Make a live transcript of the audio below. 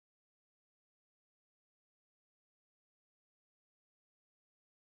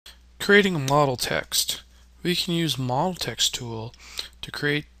Creating a model text. We can use model text tool to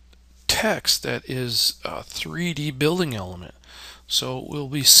create text that is a 3D building element. So we'll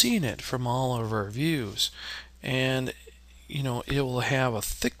be seeing it from all of our views, and it will have a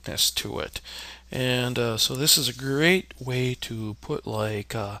thickness to it. And so this is a great way to put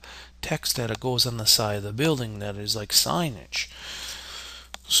like text that goes on the side of the building that is like signage.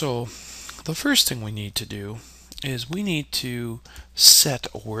 So the first thing we need to do is we need to set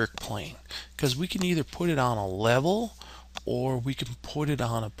a work plane, because we can either put it on a level or we can put it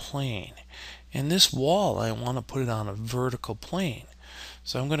on a plane. In this wall I want to put it on a vertical plane,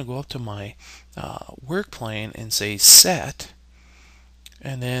 so I'm going to go up to my work plane and say set,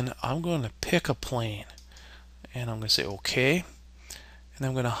 and then I'm going to pick a plane and I'm going to say OK, and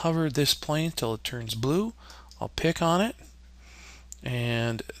I'm going to hover this plane till it turns blue. I'll pick on it,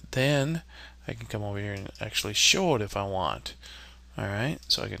 and then I can come over here and actually show it if I want. Alright,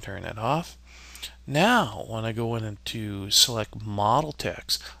 so I can turn that off. Now when I go in and to select model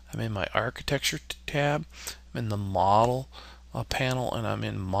text, I'm in my architecture tab, I'm in the model panel, and I'm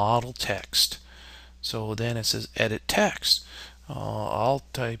in model text. So then it says edit text. I'll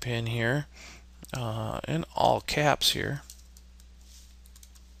type in here in all caps here,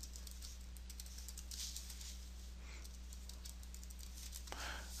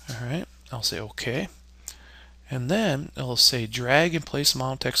 alright, I'll say OK, and then it'll say drag and place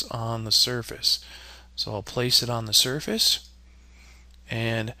model text on the surface. So I'll place it on the surface,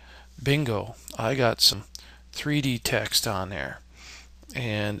 and bingo, I got some 3D text on there.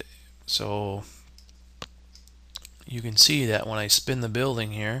 And so you can see that when I spin the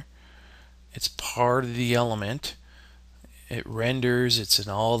building here, it's part of the element. It renders, it's in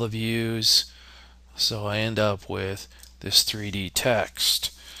all the views, so I end up with this 3D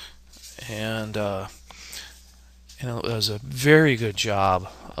text. And it does a very good job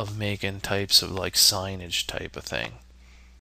of making types of like signage type of thing.